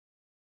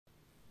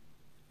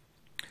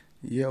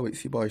Yo,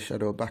 it's your boy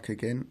Shadow back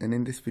again, and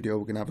in this video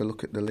we're going to have a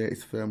look at the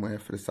latest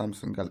firmware for the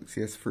Samsung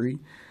Galaxy S3.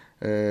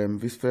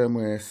 This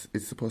firmware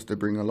is supposed to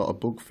bring a lot of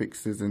bug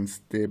fixes and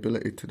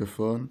stability to the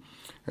phone.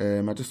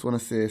 I just want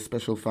to say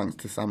special thanks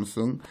to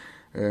Samsung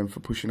for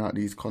pushing out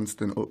these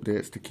constant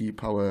updates to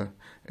keep our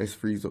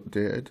S3s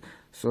updated.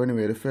 So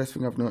anyway, the first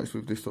thing I've noticed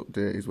with this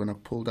update is when I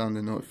pull down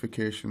the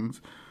notifications,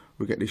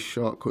 we get this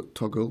shortcut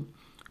toggle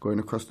going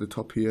across the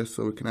top here,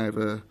 so we can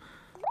either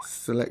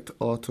select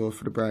auto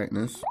for the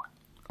brightness,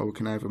 or we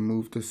can either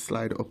move the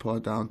slider up or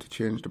down to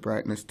change the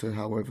brightness to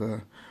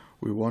however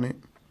we want it.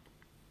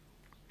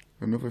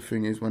 Another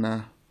thing is when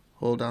I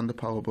hold down the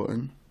power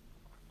button,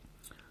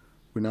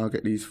 we now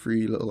get these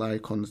three little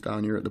icons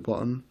down here at the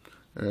bottom.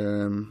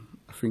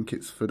 I think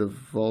it's for the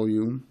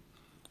volume,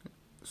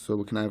 so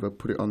we can either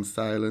put it on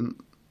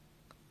silent.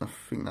 I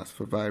think that's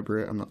for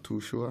vibrate, I'm not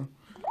too sure.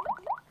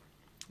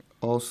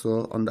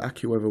 Also on the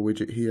AccuWeather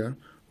widget here,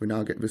 we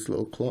now get this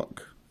little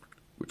clock,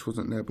 which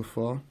wasn't there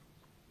before.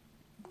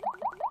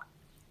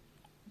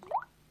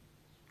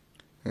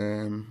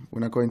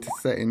 When I go into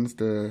settings,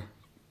 the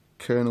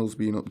kernel's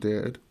being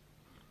updated.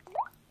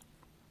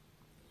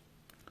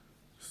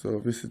 So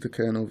this is the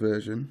kernel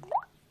version,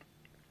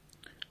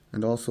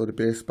 and also the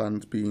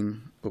baseband's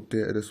being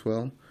updated as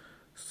well.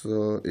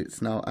 So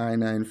it's now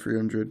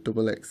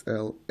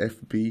i9-300XXL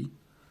FB.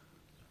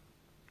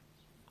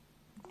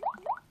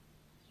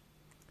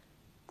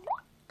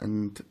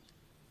 And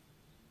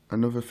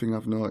another thing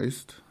I've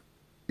noticed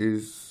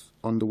is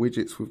on the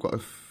widgets we've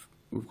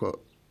got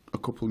a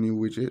couple new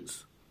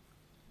widgets.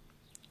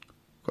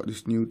 Got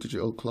this new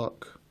digital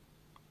clock.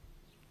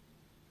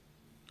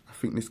 I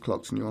think this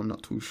clock's new, I'm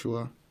not too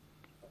sure.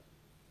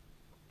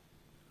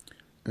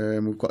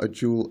 We've got a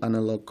dual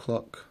analog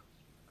clock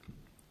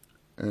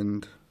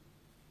and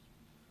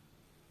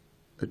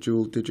a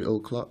dual digital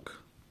clock.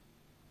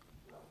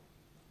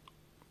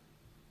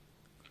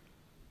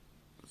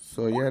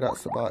 So yeah,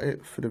 that's about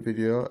it for the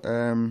video.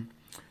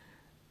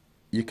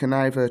 You can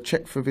either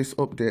check for this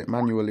update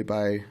manually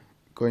by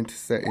going to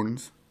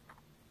settings,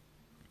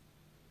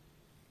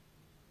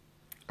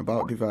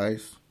 about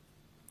device,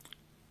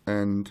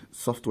 and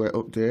software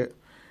update.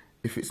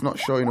 If it's not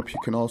showing up, you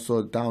can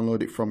also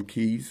download it from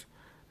keys.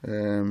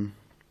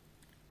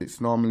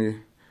 It's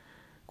normally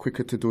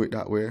quicker to do it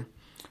that way.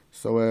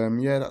 So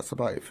yeah, that's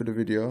about it for the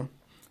video.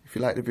 If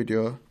you like the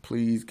video,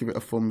 please give it a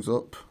thumbs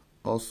up.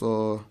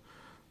 Also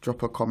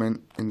drop a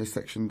comment in the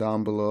section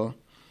down below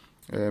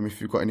if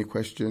you've got any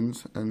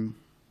questions, and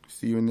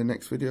see you in the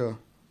next video.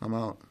 I'm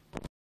out.